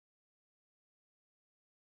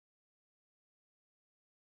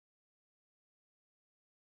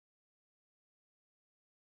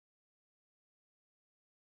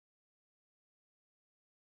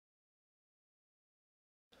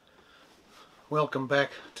Welcome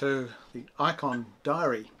back to the Icon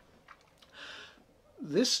Diary.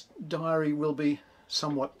 This diary will be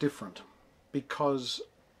somewhat different because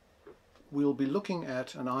we'll be looking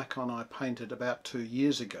at an icon I painted about 2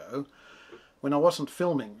 years ago when I wasn't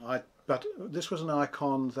filming. But this was an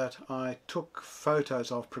icon that I took photos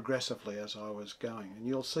of progressively as I was going, and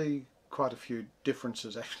you'll see quite a few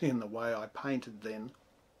differences actually in the way I painted then.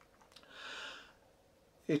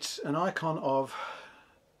 It's an icon of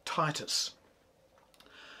Titus,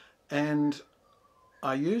 and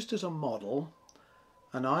I used as a model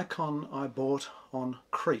an icon I bought on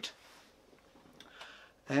Crete,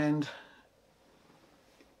 and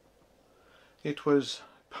it was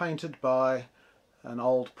painted by an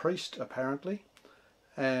old priest apparently,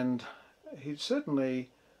 and he certainly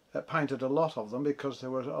painted a lot of them because there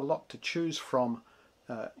was a lot to choose from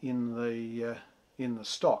in the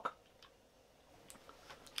stock,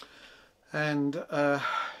 and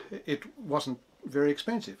it wasn't very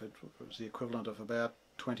expensive. It was the equivalent of about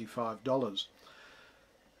 $25.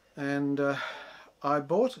 And I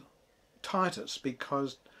bought Titus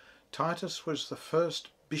because Titus was the first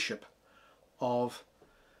bishop of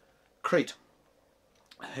Crete.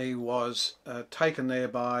 He was taken there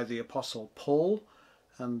by the Apostle Paul,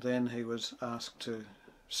 and then he was asked to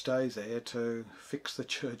stay there to fix the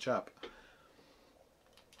church up.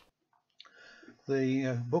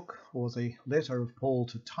 The book, or the letter of Paul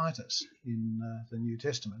to Titus in the New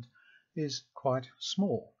Testament, is quite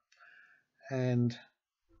small, and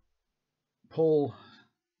Paul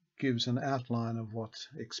gives an outline of what's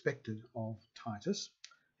expected of Titus.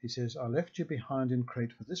 He says, "I left you behind in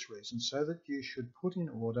Crete for this reason, so that you should put in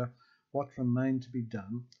order what remained to be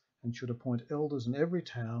done, and should appoint elders in every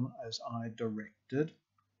town as I directed.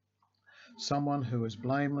 Someone who is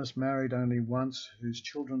blameless, married only once, whose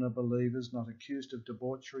children are believers, not accused of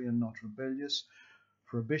debauchery and not rebellious.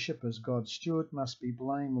 For a bishop as God's steward must be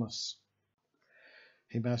blameless.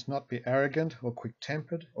 He must not be arrogant or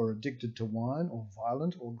quick-tempered or addicted to wine or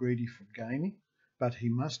violent or greedy for gain, but he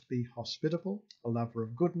must be hospitable, a lover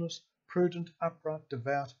of goodness, prudent, upright,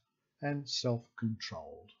 devout, and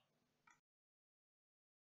self-controlled."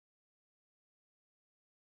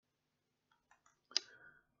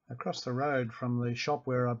 Across the road from the shop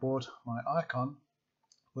where I bought my icon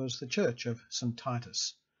was the church of St.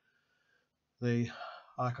 Titus. The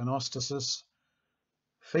iconostasis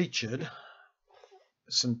featured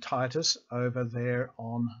St. Titus over there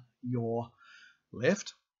on your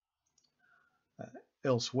left.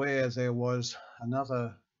 Elsewhere there was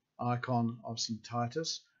another icon of St.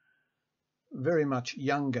 Titus, very much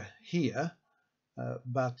younger here,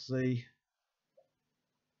 but the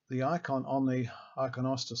icon on the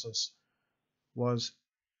iconostasis was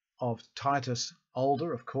of Titus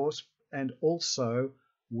older, of course, and also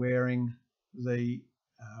wearing the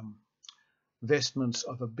vestments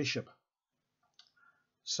of a bishop.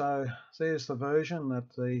 So there's the version that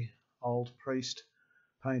the old priest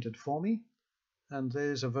painted for me, and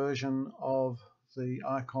there's a version of the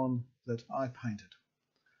icon that I painted.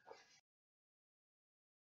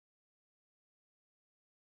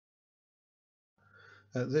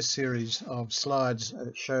 This series of slides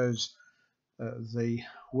shows the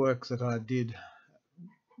work that I did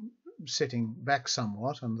sitting back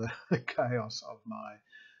somewhat, and the chaos of my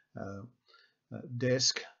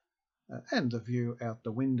desk and the view out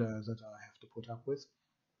the window that I have to put up with.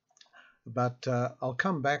 But I'll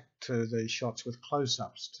come back to these shots with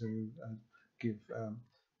close-ups to give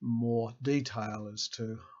more detail as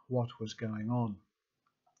to what was going on.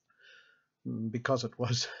 Because it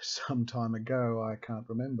was some time ago, I can't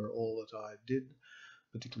remember all that I did,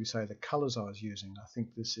 particularly say the colours I was using. I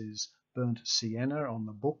think this is burnt sienna on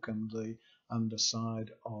the book and the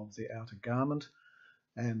underside of the outer garment,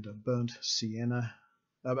 and a burnt sienna,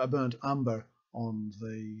 a burnt umber on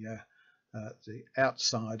the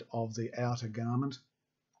outside of the outer garment.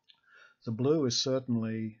 The blue is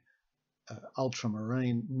certainly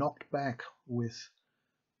ultramarine, knocked back with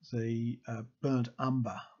the burnt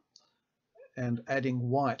umber, and adding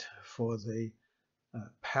white for the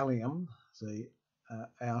pallium, the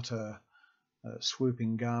outer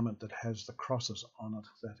swooping garment that has the crosses on it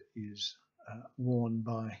that is worn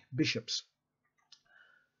by bishops.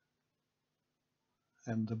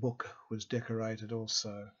 And the book was decorated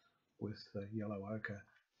also with yellow ochre.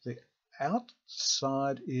 The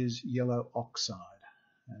outside is yellow oxide,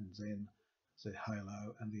 and then the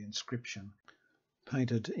halo and the inscription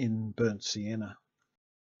painted in burnt sienna.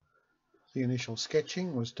 The initial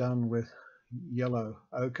sketching was done with yellow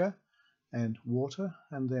ochre and water,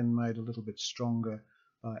 and then made a little bit stronger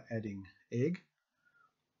by adding egg.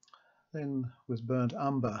 Then with burnt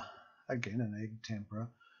umber, again an egg tempera,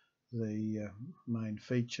 the main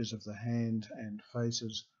features of the hand and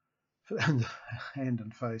faces, and the hand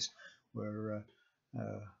and face were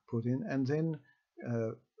put in, and then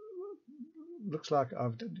looks like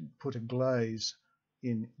I've put a glaze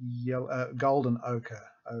in yellow, golden ochre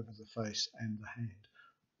over the face and the hand,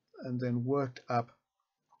 and then worked up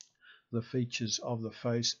the features of the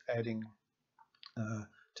face, adding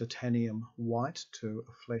titanium white to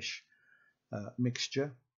a flesh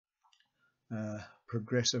mixture,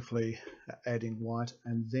 progressively adding white,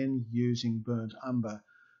 and then using burnt umber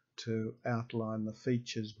to outline the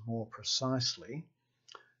features more precisely,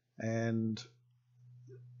 and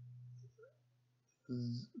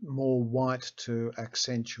more white to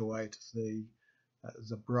accentuate the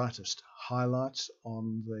brightest highlights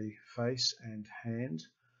on the face and hand,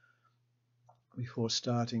 before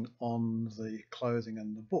starting on the clothing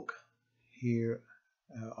and the book. Here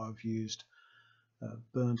I've used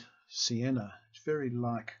burnt sienna. It's very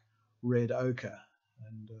like red ochre,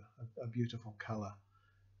 and a beautiful colour.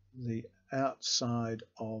 The outside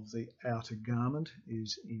of the outer garment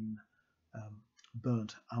is in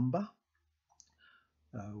burnt umber,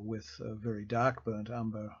 with a very dark burnt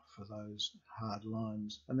umber for those hard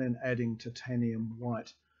lines, and then adding titanium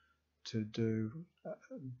white to do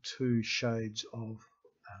 2 shades of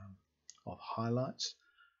highlights.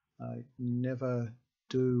 I never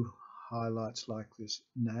do highlights like this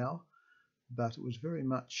now, but it was very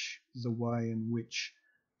much the way in which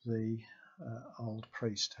the old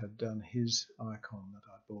priest had done his icon that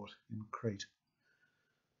I bought in Crete.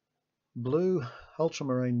 Blue,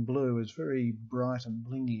 ultramarine blue, is very bright and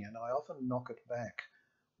blingy, and I often knock it back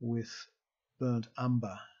with burnt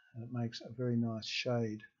umber, and it makes a very nice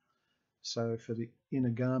shade. So for the inner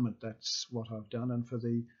garment, that's what I've done, and for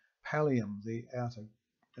the pallium, the outer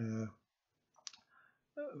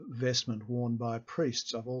vestment worn by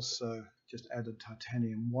priests, I've also just added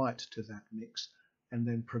titanium white to that mix, and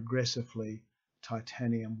then progressively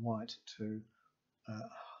titanium white to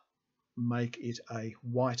make it a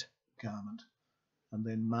white garment, and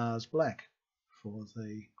then Mars black for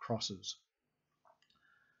the crosses.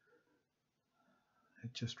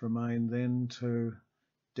 It just remained then to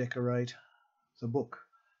decorate the book,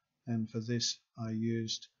 and for this I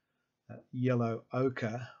used yellow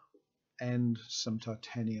ochre and some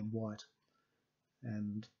titanium white,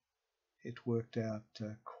 and it worked out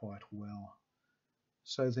quite well.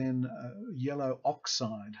 So then yellow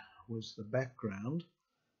oxide was the background,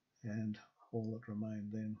 and all that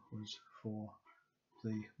remained then was for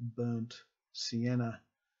the burnt sienna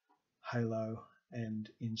halo and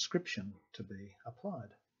inscription to be applied.